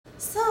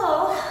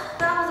So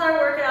that was our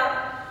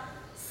workout.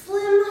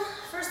 Slim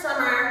for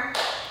summer,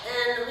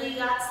 and we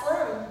got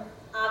slim,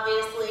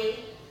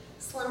 obviously,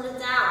 slimmed it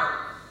down.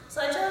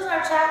 So I chose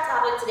our chat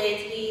topic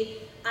today to be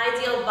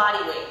ideal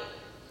body weight.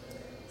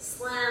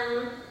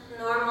 Slim,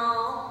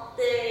 normal,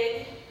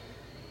 big.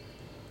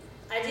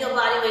 Ideal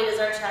body weight is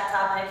our chat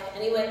topic.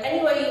 Any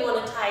way you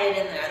want to tie it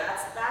in there,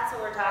 that's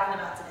what we're talking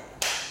about today.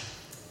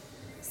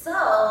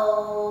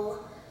 So,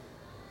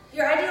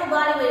 your ideal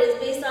body weight is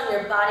based on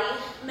your body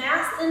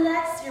mass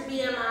index, your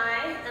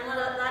BMI, and what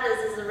that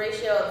is the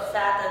ratio of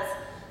fat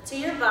that's to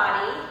your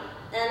body,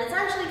 and it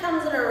actually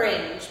comes in a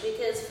range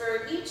because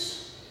for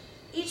each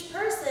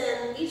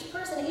person, each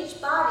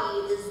body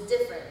is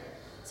different.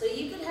 So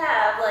you could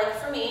have, like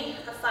for me,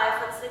 a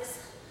 5'6"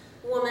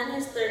 woman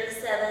who's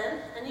 37,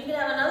 and you could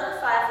have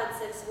another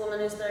 5'6" woman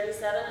who's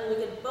 37, and we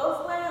could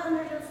both weigh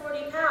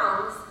 140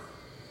 pounds,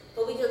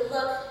 but we could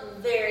look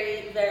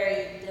very,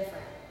 very different.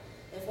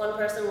 If one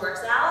person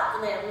works out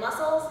and they have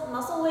muscles,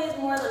 muscle weighs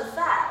more than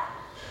fat.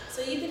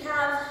 So you could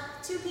have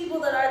two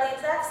people that are the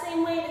exact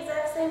same weight,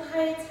 exact same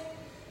height,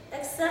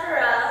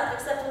 etc.,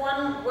 except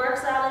one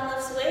works out and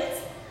lifts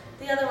weights,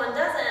 the other one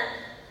doesn't.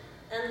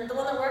 And the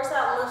one that works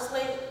out and lifts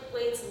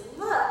weights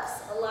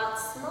looks a lot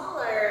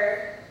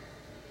smaller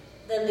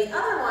than the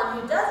other one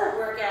who doesn't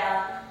work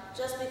out,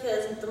 just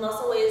because the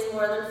muscle weighs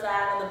more than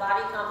fat and the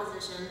body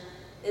composition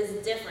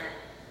is different.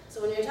 So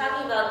when you're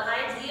talking about an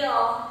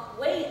ideal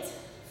weight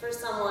for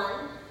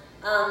someone,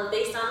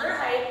 based on their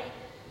height,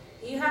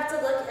 you have to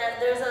look at,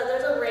 there's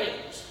a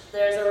range.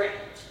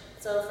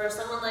 So for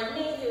someone like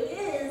me who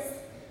is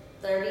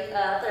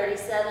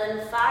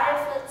 37,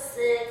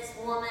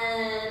 5'6"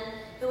 woman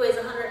who weighs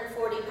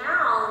 140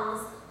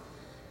 pounds,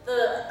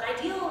 the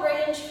ideal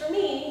range for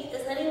me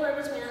is anywhere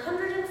between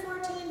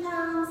 114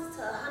 pounds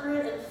to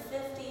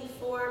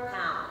 154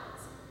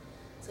 pounds.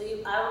 So I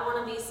would want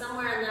to be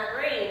somewhere in that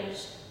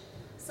range.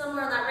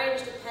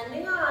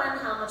 Depending on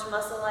how much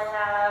muscle I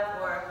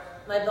have or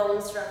my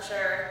bone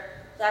structure,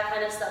 that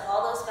kind of stuff,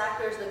 all those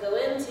factors that go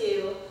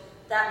into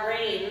that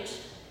range.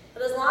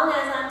 But as long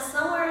as I'm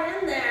somewhere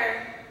in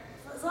there,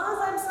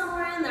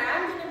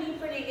 I'm going to be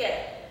pretty good.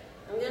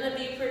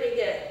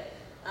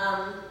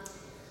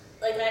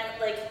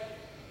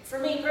 For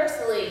me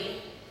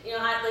personally,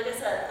 like I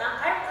said,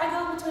 I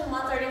go between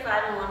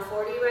 135 and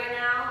 140 right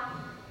now,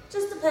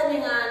 just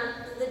depending on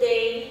the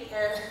day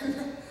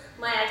and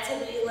my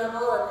activity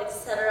level, and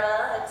etc.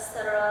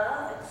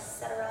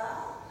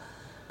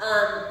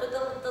 But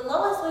the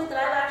lowest weight that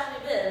I've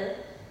actually been,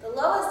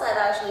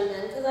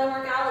 because I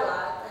work out a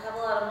lot, I have a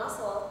lot of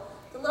muscle,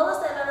 the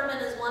lowest I've ever been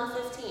is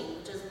 115,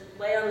 which is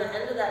way on the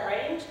end of that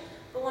range.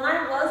 But when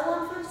I was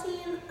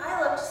 115,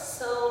 I looked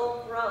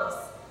so gross.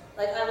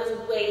 Like I was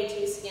way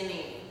too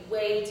skinny.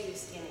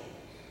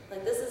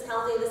 Like this is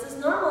healthy, this is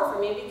normal for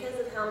me because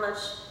of how much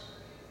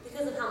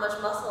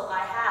muscle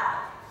I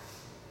have.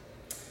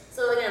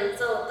 So again,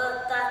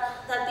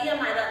 that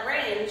BMI, that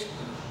range,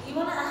 you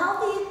want a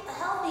healthy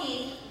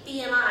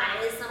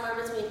BMI is somewhere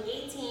between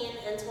 18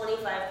 and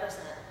 25%.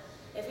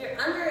 If you're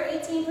under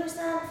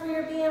 18% for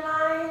your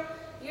BMI,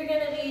 you're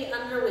going to be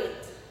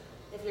underweight.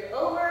 If you're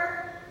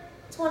over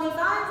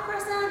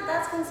 25%,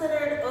 that's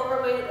considered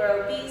overweight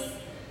or obese,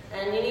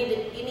 and you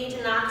need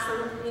to knock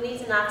some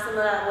of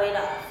that weight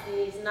off. You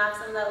need to knock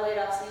some of that weight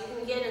off so you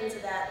can get into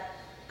that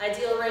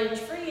ideal range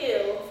for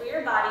you, for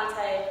your body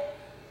type,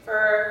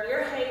 for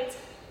your height,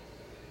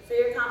 for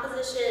your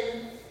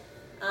composition.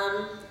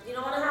 You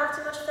don't want to have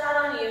too much fat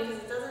on you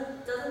because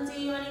it doesn't do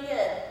you any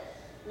good.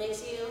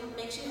 Makes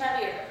you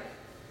heavier.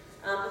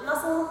 But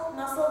muscle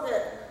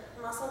good.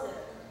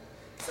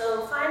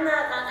 So find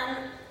that,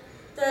 and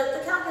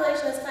the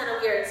calculation is kind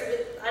of weird. So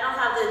I don't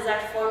have the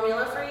exact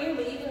formula for you,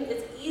 but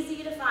it's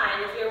easy to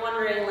find if you're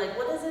wondering like,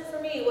 what is it for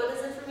me?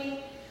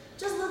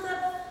 Just look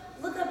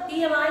up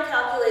BMI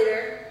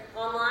calculator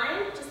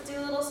online, just do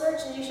a little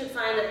search and you should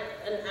find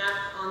an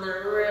app on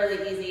there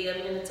really easy. I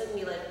mean, it took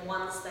me like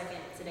 1 second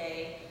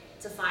today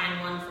to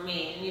find one for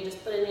me. And you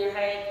just put in your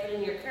height, put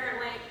in your current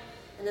weight,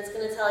 and it's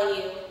going to tell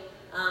you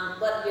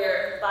what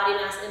your body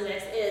mass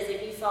index is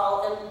if you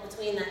fall in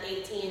between that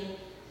 18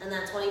 and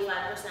that 25%,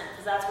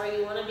 because that's where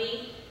you want to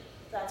be.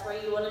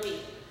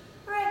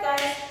 All right,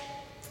 guys,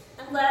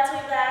 I'm glad to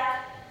be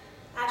back.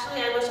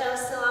 Actually, I wish I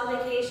was still on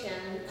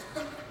vacation.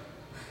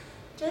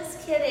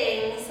 Just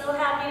kidding. So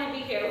happy to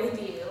be here with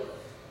you.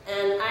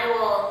 And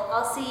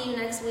I'll see you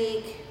next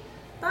week.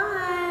 Bye.